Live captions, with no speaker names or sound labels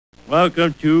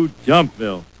Welcome to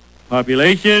Jumpville.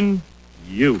 Population,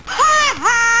 you.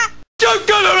 You're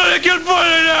gonna run a good for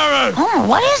an hour! Oh,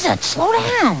 what is it? Slow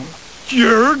down.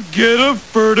 You're gonna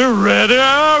for the red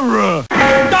hour!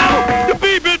 No! The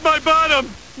bee bit my bottom!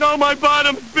 No, my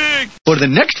bottom's big! For the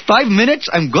next 5 minutes,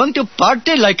 I'm going to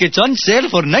party like it's on sale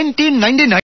for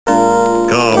 $19.99.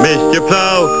 Call Mr.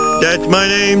 Plow. That's my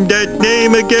name. That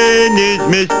name again is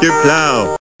Mr.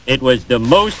 Plow. It was the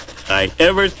most I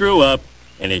ever threw up,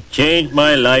 and it changed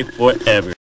my life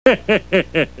forever. There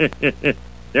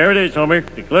it is, Homer.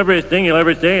 The cleverest thing you'll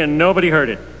ever say, and nobody heard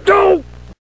it. Go!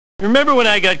 Remember when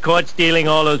I got caught stealing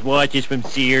all those watches from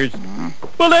Sears?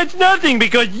 Well, that's nothing,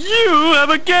 because you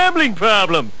have a gambling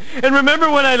problem. And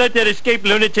remember when I let that escaped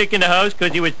lunatic in the house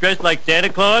because he was dressed like Santa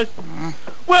Claus?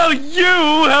 Well, you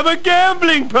have a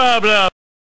gambling problem.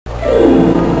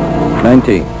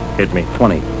 19. Hit me.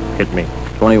 20. Hit me.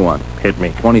 21. Hit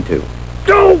me. 22.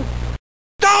 Go!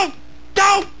 Go!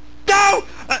 Go! Go!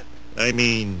 I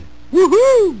mean...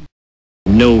 Woohoo!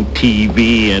 No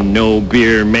TV and no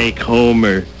beer make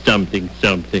Homer something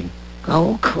something.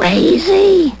 Go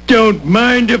crazy. Don't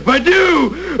mind if I do!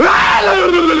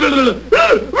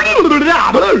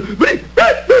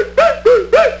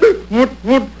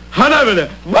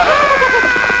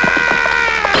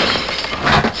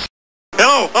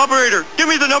 Hello, operator. Give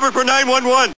me the number for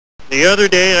 911. The other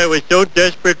day, I was so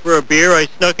desperate for a beer, I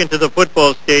snuck into the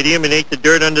football stadium and ate the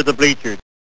dirt under the bleachers.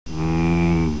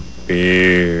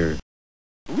 Beer.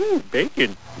 Ooh,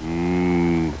 bacon.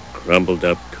 Crumbled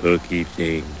up cookie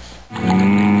things.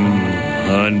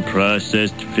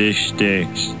 Unprocessed fish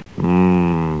sticks.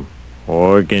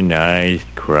 Organized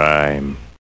crime.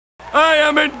 I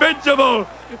am invincible!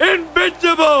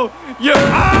 Invincible! You...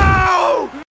 Ow!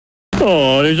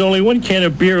 Oh, there's only one can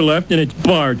of beer left, and it's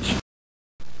Bart's.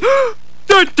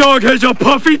 That dog has a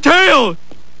puffy tail!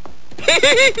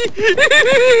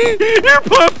 Here,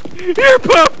 pup! Here,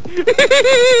 pup!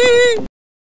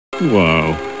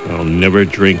 Wow, I'll never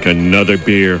drink another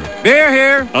beer. Beer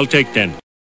here. I'll take 10.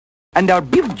 And our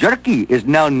beef jerky is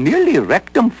now nearly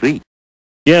rectum-free.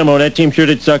 Yeah, Mo, that team sure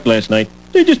did suck last night.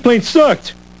 They just plain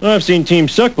sucked. I've seen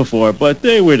teams suck before, but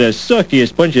they were the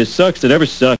suckiest bunch of sucks that ever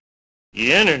sucked.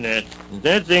 The internet? Is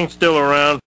that thing still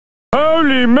around?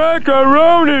 Holy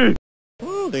macaroni!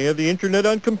 Oh, they have the internet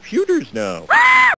on computers now.